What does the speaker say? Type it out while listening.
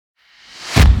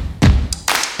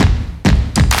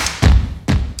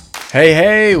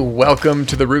Hey, welcome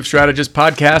to the Roof Strategist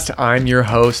Podcast. I'm your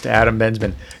host, Adam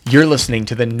Bensman. You're listening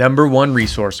to the #1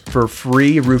 resource for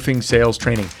free roofing sales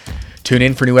training. Tune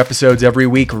in for new episodes every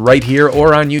week right here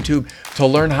or on YouTube to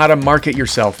learn how to market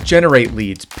yourself, generate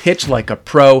leads, pitch like a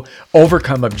pro,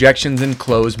 overcome objections, and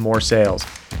close more sales.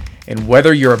 And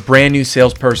whether you're a brand new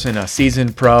salesperson, a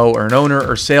seasoned pro, or an owner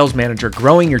or sales manager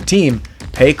growing your team,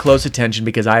 pay close attention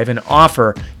because I have an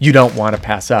offer you don't want to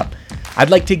pass up. I'd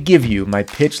like to give you my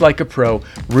Pitch Like a Pro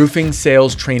roofing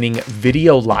sales training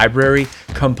video library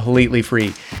completely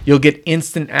free. You'll get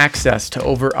instant access to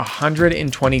over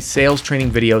 120 sales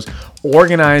training videos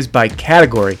organized by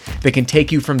category that can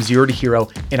take you from zero to hero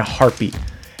in a heartbeat.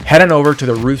 Head on over to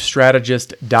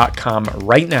theroofstrategist.com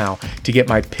right now to get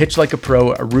my Pitch Like a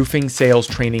Pro roofing sales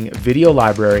training video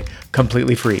library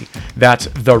completely free. That's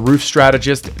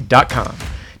theroofstrategist.com.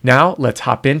 Now let's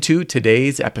hop into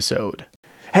today's episode.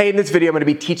 Hey, in this video, I'm going to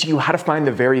be teaching you how to find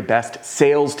the very best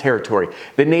sales territory,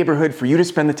 the neighborhood for you to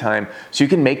spend the time so you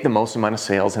can make the most amount of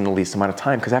sales in the least amount of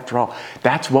time, because after all,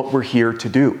 that's what we're here to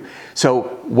do.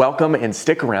 So welcome and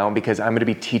stick around because I'm going to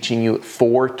be teaching you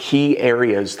 4 key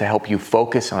areas to help you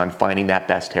focus on finding that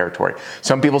best territory.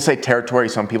 Some people say territory,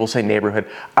 some people say neighborhood.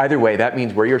 Either way, that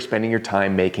means where you're spending your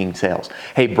time making sales.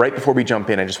 Hey, right before we jump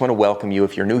in, I just want to welcome you.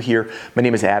 If you're new here, my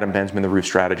name is Adam Bensman, the Roof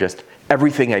Strategist.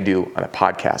 Everything I do on a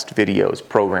podcast, videos,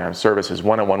 programs, services,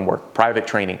 one-on-one work, private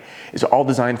training is all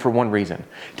designed for one reason: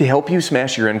 to help you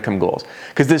smash your income goals.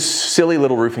 Because this silly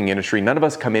little roofing industry, none of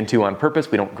us come into on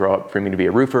purpose. We don't grow up dreaming to be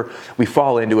a roofer. We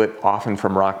fall into it often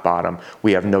from rock bottom.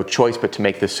 We have no choice but to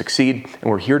make this succeed,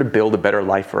 and we're here to build a better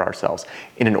life for ourselves.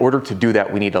 And in order to do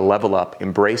that, we need to level up,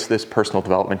 embrace this personal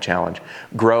development challenge,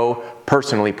 grow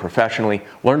personally, professionally,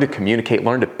 learn to communicate,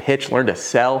 learn to pitch, learn to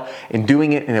sell, and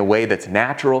doing it in a way that's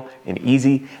natural and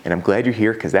easy. And I'm glad you're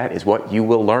here because that is what you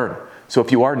will learn. So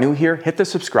if you are new here, hit the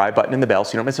subscribe button and the bell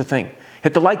so you don't miss a thing.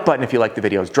 Hit the like button if you like the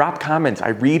videos. Drop comments. I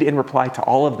read and reply to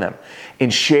all of them.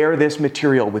 And share this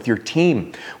material with your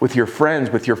team, with your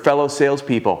friends, with your fellow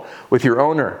salespeople, with your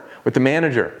owner, with the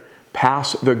manager.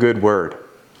 Pass the good word.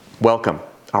 Welcome.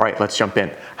 All right, let's jump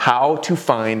in. How to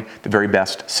find the very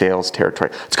best sales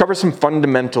territory. Let's cover some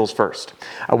fundamentals first.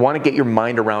 I want to get your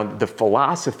mind around the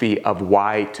philosophy of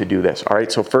why to do this. All right,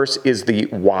 so first is the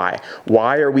why.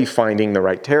 Why are we finding the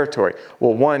right territory?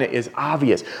 Well, one is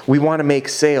obvious. We want to make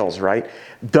sales, right?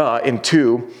 Duh. And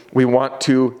 2, we want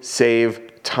to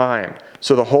save time.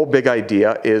 So the whole big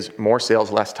idea is more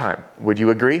sales, less time. Would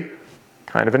you agree?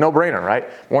 Kind of a no-brainer, right?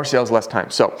 More sales, less time.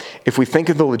 So if we think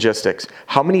of the logistics,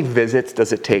 how many visits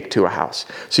does it take to a house?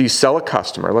 So you sell a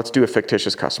customer. Let's do a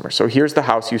fictitious customer. So here's the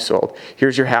house you sold.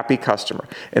 Here's your happy customer.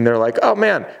 And they're like, oh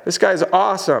man, this guy's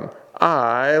awesome.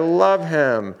 I love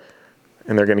him.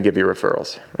 And they're going to give you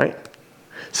referrals, right?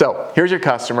 So here's your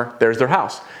customer. There's their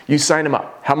house. You sign them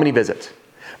up. How many visits?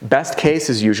 Best case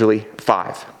is usually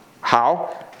 5.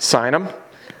 How? Sign them.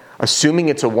 Assuming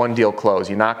it's a one-deal close,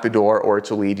 you knock the door or it's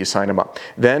a lead, you sign them up.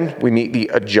 Then we meet the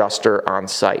adjuster on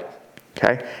site,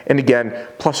 okay? And again,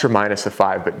 plus or minus a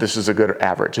 5, but this is a good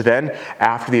average. Then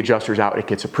after the adjuster's out, it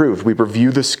gets approved. We review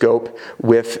the scope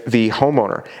with the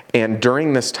homeowner. And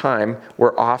during this time,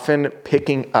 we're often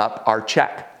picking up our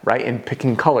check, right, and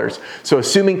picking colors. So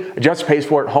assuming adjuster pays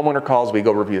for it, homeowner calls, we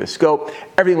go review the scope,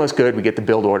 everything looks good, we get the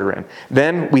build order in.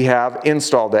 Then we have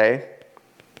install day.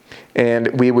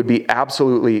 And we would be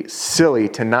absolutely silly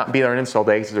to not be there on install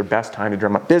day because it's their best time to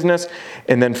drum up business.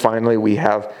 And then finally, we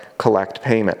have collect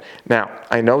payment. Now,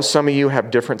 I know some of you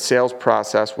have different sales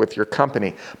process with your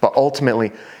company, but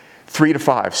ultimately, 3 to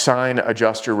 5, sign,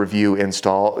 adjuster, review,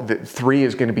 install. 3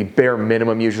 is going to be bare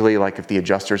minimum usually, like if the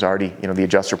adjuster's already, the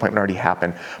adjuster appointment already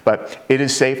happened. But it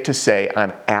is safe to say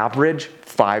on average,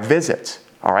 5 visits.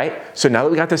 All right? So now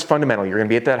that we got this fundamental, you're going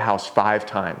to be at that house 5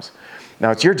 times.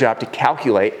 Now it's your job to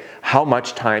calculate how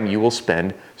much time you will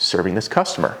spend serving this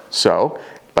customer. So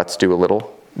let's do a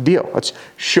little deal. Let's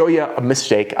show you a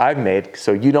mistake I've made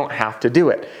so you don't have to do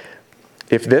it.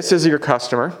 If this is your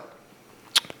customer,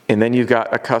 and then you've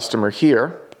got a customer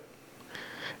here,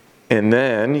 and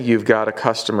then you've got a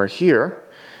customer here,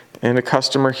 and a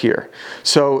customer here.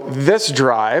 So this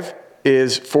drive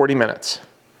is 40 minutes,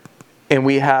 and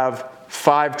we have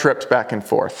 5 trips back and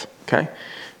forth, okay?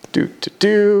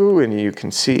 And you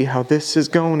can see how this is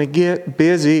going to get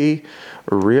busy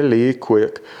really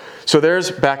quick. So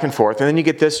there's back and forth, and then you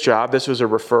get this job. This was a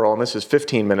referral, and this is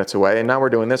 15 minutes away, and now we're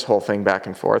doing this whole thing back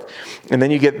and forth. And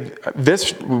then you get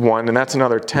this one, and that's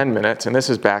another 10 minutes, and this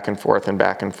is back and forth and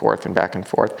back and forth and back and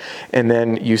forth. And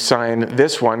then you sign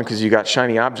this one because you got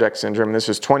shiny object syndrome, and this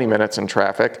is 20 minutes in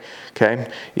traffic,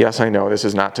 okay? Yes, I know this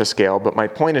is not to scale, but my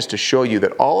point is to show you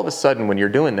that all of a sudden when you're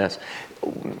doing this,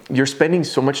 you're spending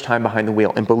so much time behind the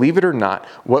wheel. And believe it or not,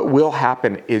 what will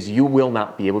happen is you will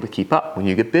not be able to keep up when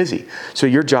you get busy. So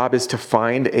your job is to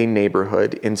find a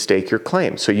neighborhood and stake your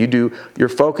claim. So you're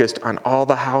focused on all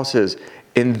the houses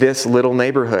in this little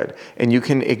neighborhood, and you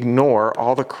can ignore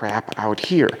all the crap out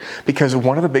here. Because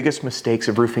one of the biggest mistakes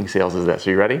of roofing sales is this.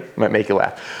 Are you ready? Might make you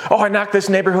laugh. Oh, I knocked this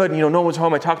neighborhood, and no one was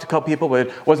home. I talked to a couple people, but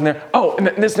it wasn't there. Oh, and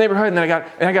this neighborhood, and then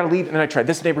I got to leave, and then I tried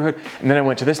this neighborhood, and then I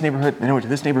went to this neighborhood, and then I went to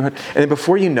this neighborhood, and then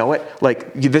before you know it,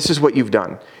 this is what you've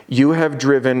done. You have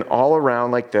driven all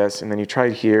around like this, and then you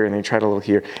tried here, and then you tried a little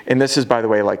here, and this is, by the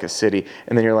way, like a city,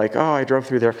 and then you're like, oh, I drove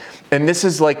through there, and this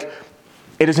is like,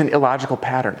 it is an illogical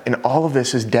pattern, and all of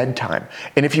this is dead time.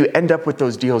 And if you end up with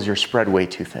those deals, you're spread way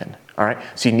too thin, all right?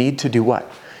 So you need to do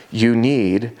what? You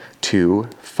need to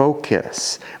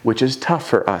focus, which is tough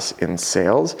for us in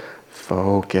sales.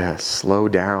 Focus, slow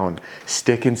down,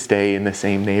 stick and stay in the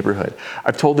same neighborhood.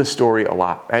 I've told this story a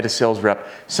lot. I had a sales rep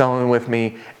selling with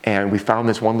me, and we found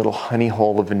this one little honey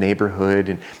hole of a neighborhood,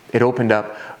 and it opened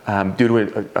up due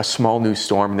to a small new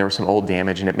storm, and there was some old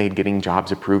damage, and it made getting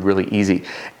jobs approved really easy.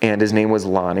 And his name was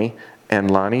Lonnie, and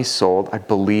Lonnie sold, I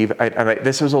believe,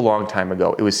 this was a long time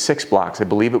ago. It was 6 blocks. I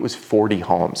believe it was 40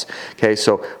 homes. Okay,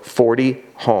 so 40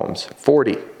 homes,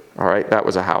 40. All right, that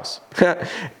was a house.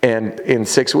 And in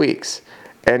 6 weeks.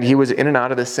 And he was in and out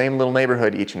of the same little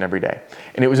neighborhood each and every day.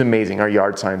 And it was amazing. Our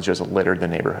yard signs just littered the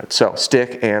neighborhood. So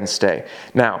stick and stay.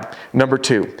 Now, number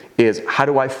 2 is, how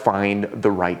do I find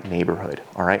the right neighborhood?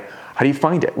 All right. How do you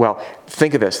find it? Well,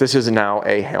 think of this. This is now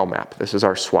a hail map. This is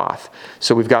our swath.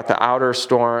 So we've got the outer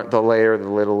storm, the layer, the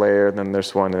little layer, then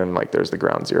there's one, and then there's the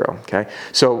ground zero, okay?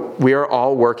 So we are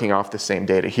all working off the same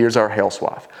data. Here's our hail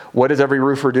swath. What does every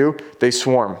roofer do? They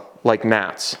swarm like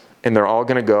gnats, and they're all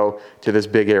gonna go to this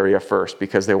big area first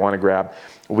because they wanna grab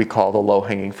what we call the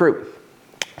low-hanging fruit.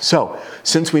 So,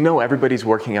 since we know everybody's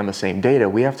working on the same data,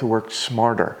 we have to work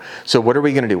smarter. So what are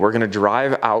we gonna do? We're gonna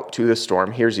drive out to the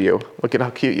storm. Here's you. Look at how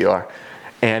cute you are.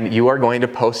 And you are going to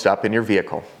post up in your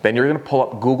vehicle. Then you're gonna pull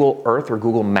up Google Earth or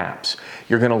Google Maps.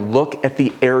 You're gonna look at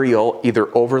the aerial either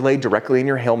overlaid directly in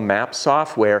your Hail Map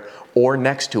software or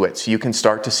next to it, so you can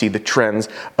start to see the trends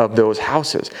of those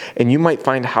houses. And you might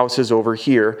find houses over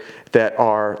here that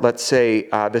are, let's say,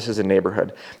 this is a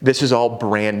neighborhood. This is all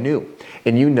brand new.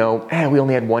 And we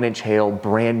only had 1-inch hail,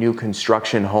 brand new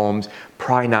construction homes,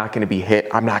 probably not gonna be hit.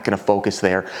 I'm not gonna focus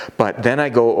there. But then I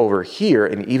go over here,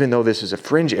 and even though this is a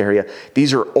fringe area,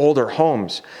 these are older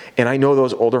homes. And I know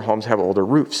those older homes have older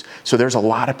roofs. So there's a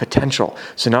lot of potential.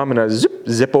 So now I'm gonna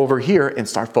zip over here and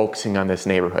start focusing on this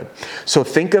neighborhood. So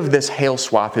think of this hail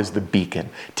swath as the beacon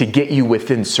to get you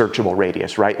within searchable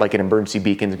radius, right? Like an emergency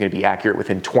beacon is gonna be accurate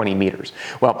within 20 meters.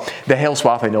 Well, the hail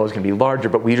swath I know is gonna be larger,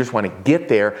 but we just wanna get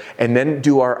there and then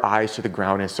do our eyes to the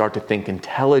ground and start to think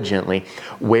intelligently,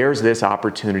 where's this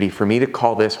opportunity for me to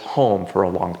call this home for a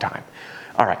long time?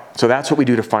 All right, so that's what we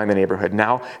do to find the neighborhood.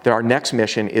 Now, our next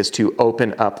mission is to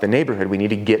open up the neighborhood. We need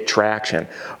to get traction.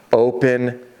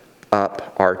 Open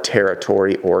up our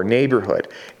territory or neighborhood.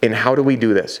 And how do we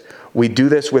do this? We do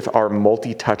this with our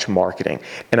multi-touch marketing.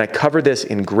 And I cover this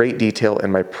in great detail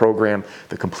in my program,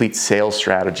 The Complete Sales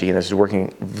Strategy, and this is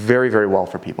working very, very well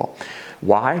for people.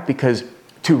 Why? Because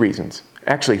 2 reasons.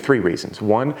 Actually, 3 reasons.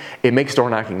 1, it makes door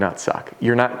knocking not suck.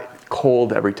 You're not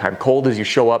cold every time. Cold is you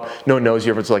show up, no one knows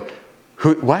you, everyone's like,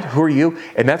 who are you?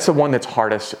 And that's the one that's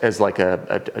hardest as like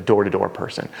a door-to-door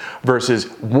person. Versus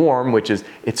warm, which is,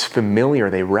 it's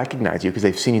familiar, they recognize you because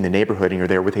they've seen you in the neighborhood and you're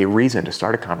there with a reason to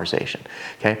start a conversation,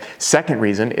 okay? Second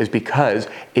reason is because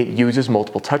it uses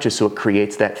multiple touches, so it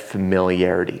creates that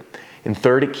familiarity. And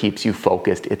third, it keeps you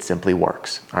focused. It simply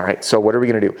works. All right, so what are we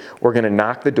gonna do? We're gonna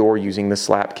knock the door using the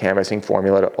SLAP canvassing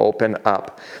formula to open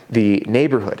up the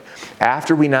neighborhood.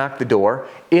 After we knock the door,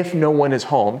 if no one is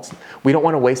home, we don't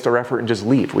wanna waste our effort and just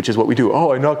leave, which is what we do.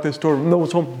 Oh, I knocked this door, no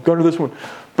one's home, go to this one.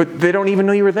 But they don't even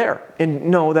know you were there. And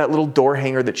no, that little door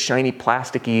hanger, that shiny,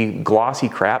 plasticky, glossy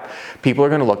crap, people are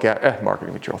gonna look at,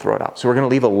 marketing material, throw it out. So we're gonna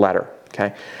leave a letter.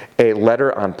 Okay, a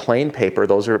letter on plain paper.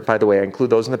 Those are, by the way, I include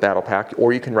those in the battle pack,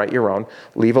 or you can write your own.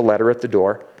 Leave a letter at the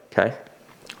door, okay?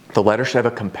 The letter should have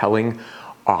a compelling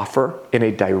offer and a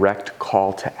direct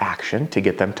call to action to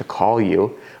get them to call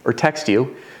you or text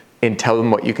you and tell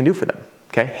them what you can do for them,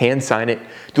 Okay, hand sign it,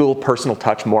 do a little personal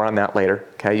touch, more on that later.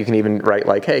 Okay, you can even write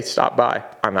like, hey, stop by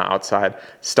on the outside,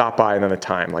 stop by, and then the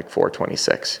time, like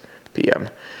 4:26 p.m.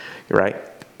 You write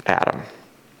Adam.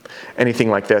 Anything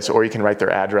like this, or you can write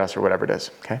their address or whatever it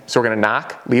is. Okay, so we're gonna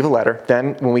knock, leave a letter.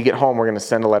 Then when we get home, we're gonna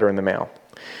send a letter in the mail.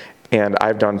 And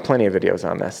I've done plenty of videos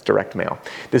on this, direct mail.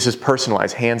 This is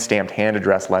personalized, hand-stamped,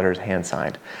 hand-addressed letters,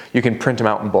 hand-signed. You can print them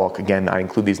out in bulk. Again, I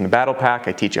include these in the battle pack.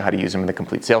 I teach you how to use them in the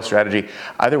complete sales strategy.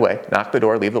 Either way, knock the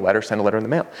door, leave the letter, send a letter in the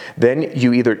mail. Then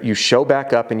you show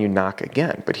back up and you knock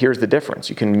again. But here's the difference.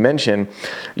 You can mention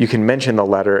the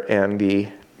letter and the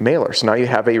mailer. So now you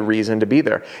have a reason to be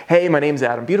there. Hey, my name's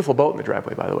Adam. Beautiful boat in the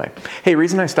driveway, by the way. Hey,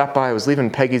 reason I stopped by, I was leaving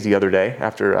Peggy's the other day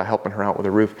after helping her out with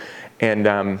a roof,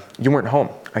 and you weren't home.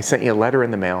 I sent you a letter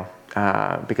in the mail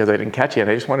because I didn't catch you,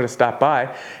 and I just wanted to stop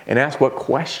by and ask what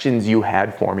questions you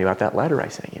had for me about that letter I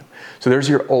sent you. So there's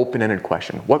your open-ended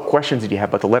question. What questions did you have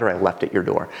about the letter I left at your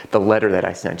door, the letter that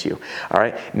I sent you? All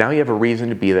right, now you have a reason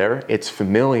to be there. It's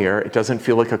familiar. It doesn't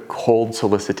feel like a cold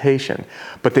solicitation,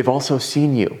 but they've also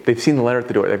seen you. They've seen the letter at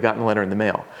the door. They've gotten the letter in the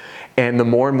mail. And the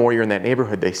more and more you're in that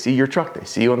neighborhood, they see your truck, they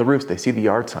see you on the roofs, they see the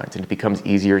yard signs, and it becomes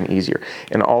easier and easier.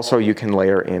 And also you can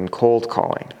layer in cold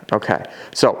calling. Okay,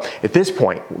 so at this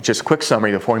point, just a quick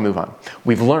summary before we move on.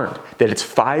 We've learned that it's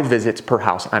 5 visits per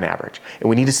house on average, and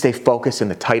we need to stay focused in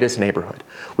the tightest neighborhood,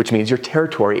 which means your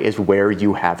territory is where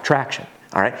you have traction.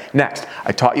 All right, next,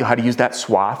 I taught you how to use that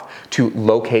swath to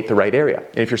locate the right area.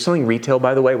 And if you're selling retail,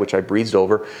 by the way, which I breezed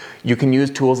over, you can use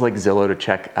tools like Zillow to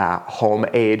check home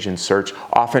age and search.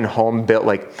 Often home built,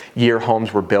 like year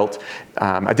homes were built.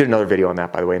 I did another video on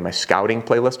that, by the way, in my scouting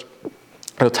playlist.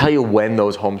 It'll tell you when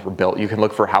those homes were built. You can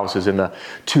look for houses in the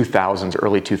 2000s,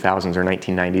 early 2000s or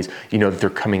 1990s. You know that they're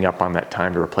coming up on that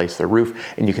time to replace their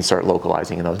roof, and you can start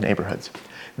localizing in those neighborhoods.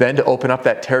 Then to open up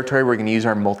that territory, we're going to use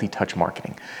our multi-touch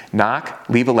marketing. Knock,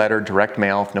 leave a letter, direct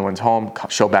mail if no one's home,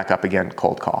 show back up again,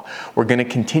 cold call. We're going to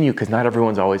continue because not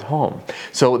everyone's always home.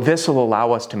 So this will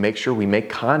allow us to make sure we make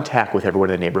contact with everyone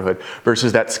in the neighborhood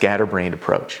versus that scatterbrained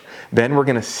approach. Then we're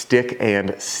going to stick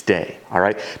and stay, all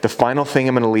right? The final thing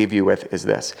I'm going to leave you with is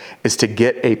this, is to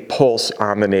get a pulse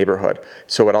on the neighborhood.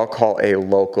 So what I'll call a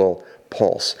local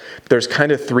pulse. There's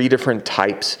kind of 3 different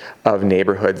types of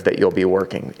neighborhoods that you'll be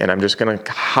working, and I'm just going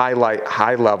to highlight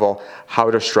high level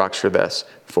how to structure this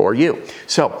for you.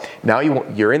 So now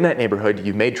you're in that neighborhood,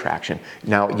 you've made traction.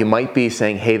 Now you might be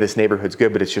saying, hey, this neighborhood's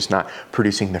good, but it's just not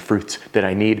producing the fruits that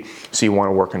I need, so you want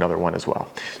to work another one as well.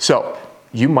 So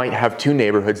you might have 2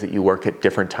 neighborhoods that you work at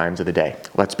different times of the day.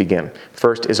 Let's begin.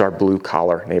 First is our blue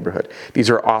collar neighborhood. These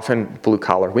are often blue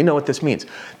collar. We know what this means.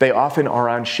 They often are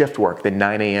on shift work,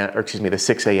 the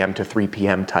 6 a.m. to 3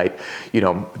 p.m. type,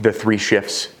 the 3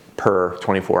 shifts per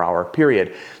 24-hour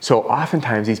period. So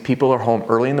oftentimes these people are home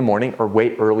early in the morning or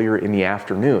way earlier in the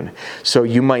afternoon. So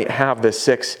you might have the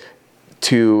 6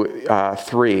 to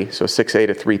 3, so 6A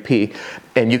to 3P,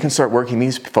 and you can start working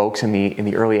these folks in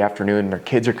the early afternoon. Their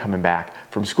kids are coming back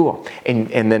from school,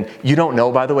 and then you don't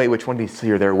know, by the way, which one of these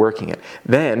 3 are they're working at.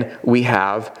 Then we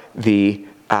have the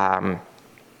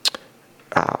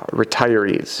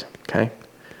retirees. Okay,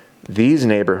 these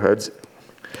neighborhoods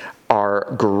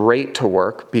are great to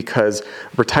work because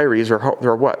retirees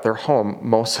they're home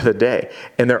most of the day,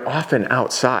 and they're often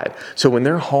outside. So when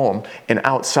they're home and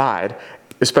outside,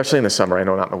 especially in the summer, I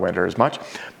know not in the winter as much,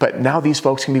 but now these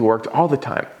folks can be worked all the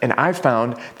time. And I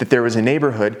found that there was a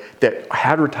neighborhood that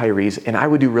had retirees, and I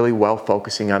would do really well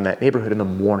focusing on that neighborhood in the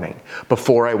morning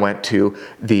before I went to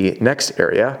the next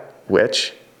area,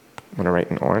 which I'm gonna write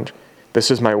in orange.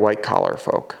 This is my white collar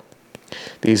folk.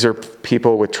 These are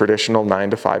people with traditional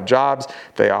 9-to-5 jobs.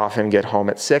 They often get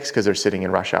home at 6 because they're sitting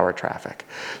in rush hour traffic.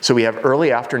 So we have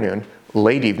early afternoon,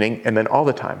 late evening, and then all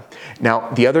the time. Now,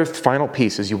 the other final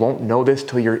piece is you won't know this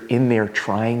till you're in there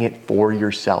trying it for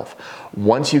yourself.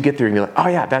 Once you get there, you're like, oh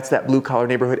yeah, that's that blue collar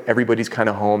neighborhood. Everybody's kind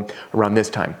of home around this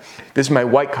time. This is my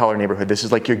white collar neighborhood. This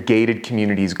is like your gated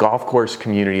communities, golf course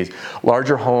communities,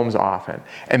 larger homes often.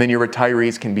 And then your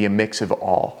retirees can be a mix of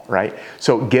all, right?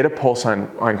 So get a pulse on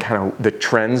kind of the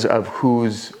trends of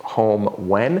who's home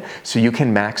when, so you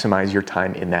can maximize your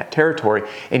time in that territory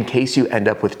in case you end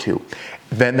up with 2.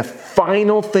 Then the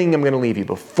final thing I'm going to leave you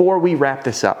before we wrap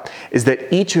this up is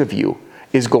that each of you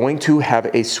is going to have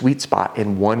a sweet spot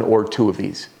in 1 or 2 of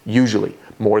these, usually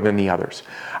more than the others.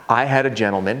 I had a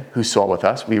gentleman who saw with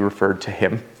us. We referred to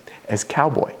him as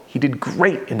Cowboy. He did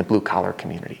great in the blue collar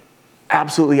community.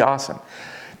 Absolutely awesome.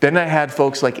 Then I had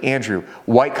folks like Andrew,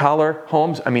 white collar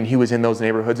homes. I mean, he was in those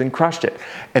neighborhoods and crushed it.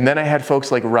 And then I had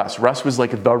folks like Russ. Russ was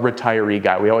like the retiree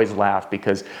guy. We always laugh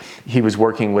because he was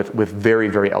working with very,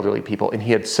 very elderly people, and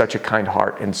he had such a kind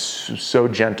heart and so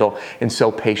gentle and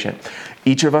so patient.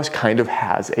 Each of us kind of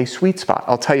has a sweet spot.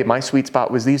 I'll tell you, my sweet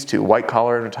spot was these two, white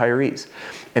collar and retirees.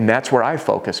 And that's where I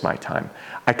focus my time.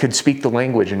 I could speak the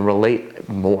language and relate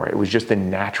more. It was just a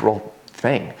natural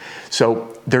thing.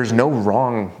 So there's no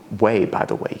wrong way, by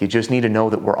the way. You just need to know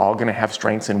that we're all going to have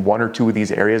strengths in one or two of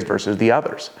these areas versus the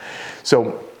others.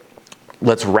 So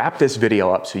let's wrap this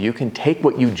video up so you can take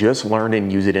what you just learned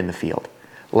and use it in the field.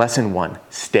 Lesson 1,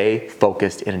 stay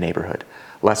focused in a neighborhood.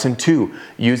 Lesson 2,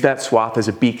 use that swath as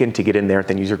a beacon to get in there,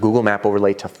 then use your Google Map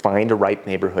overlay to find a right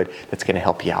neighborhood that's going to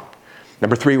help you out.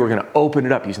 Number 3, we're going to open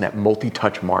it up using that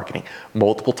multi-touch marketing,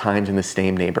 multiple times in the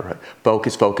same neighborhood.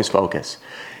 Focus, focus, focus.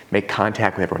 Make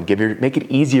contact with everyone. Make it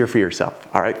easier for yourself.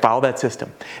 All right, follow that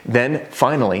system. Then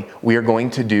finally, we are going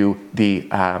to do the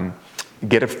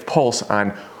get a pulse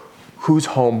on who's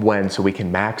home when so we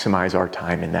can maximize our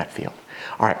time in that field.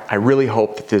 All right, I really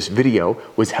hope that this video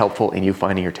was helpful in you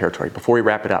finding your territory. Before we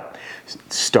wrap it up,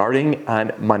 starting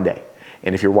on Monday,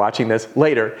 and if you're watching this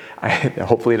later,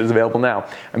 hopefully it is available now,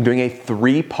 I'm doing a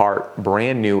 3-part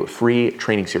brand new free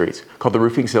training series called the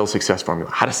Roofing Sales Success Formula,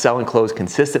 how to sell and close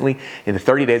consistently in the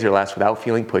 30 days or less without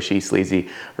feeling pushy, sleazy,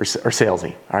 or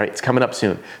salesy. All right, it's coming up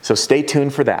soon. So stay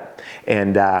tuned for that.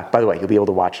 And by the way, you'll be able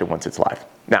to watch it once it's live.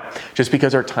 Now, just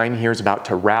because our time here is about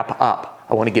to wrap up,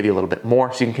 I want to give you a little bit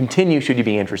more so you can continue should you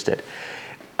be interested.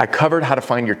 I covered how to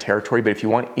find your territory, but if you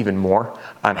want even more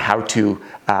on how to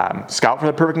scout for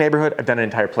the perfect neighborhood, I've done an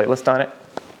entire playlist on it,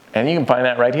 and you can find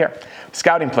that right here.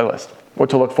 Scouting playlist, what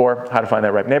to look for, how to find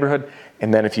that right neighborhood,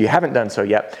 and then if you haven't done so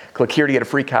yet, click here to get a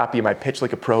free copy of my Pitch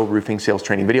Like a Pro Roofing Sales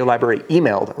Training video library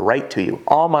emailed right to you.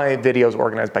 All my videos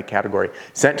organized by category,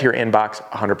 sent to your inbox,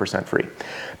 100% free.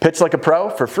 Pitch Like a Pro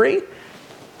for free.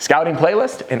 Scouting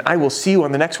playlist, and I will see you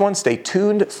on the next one. Stay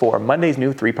tuned for Monday's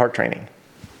new 3-part training.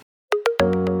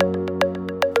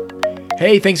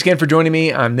 Hey, thanks again for joining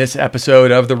me on this episode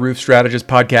of the Roof Strategist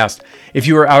Podcast. If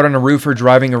you are out on a roof or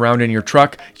driving around in your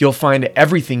truck, you'll find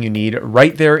everything you need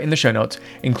right there in the show notes,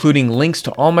 including links to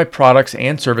all my products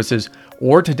and services,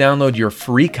 or to download your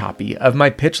free copy of my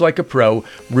Pitch Like a Pro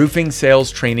Roofing Sales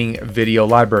Training video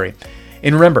library.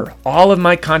 And remember, all of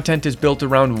my content is built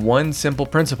around one simple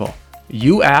principle.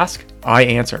 You ask, I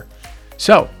answer.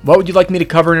 So, what would you like me to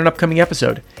cover in an upcoming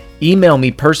episode? Email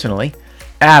me personally,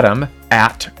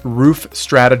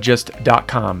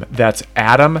 adam@roofstrategist.com. That's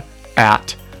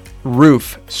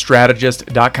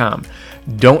adam@roofstrategist.com.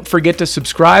 Don't forget to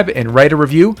subscribe and write a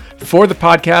review for the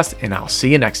podcast, and I'll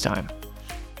see you next time.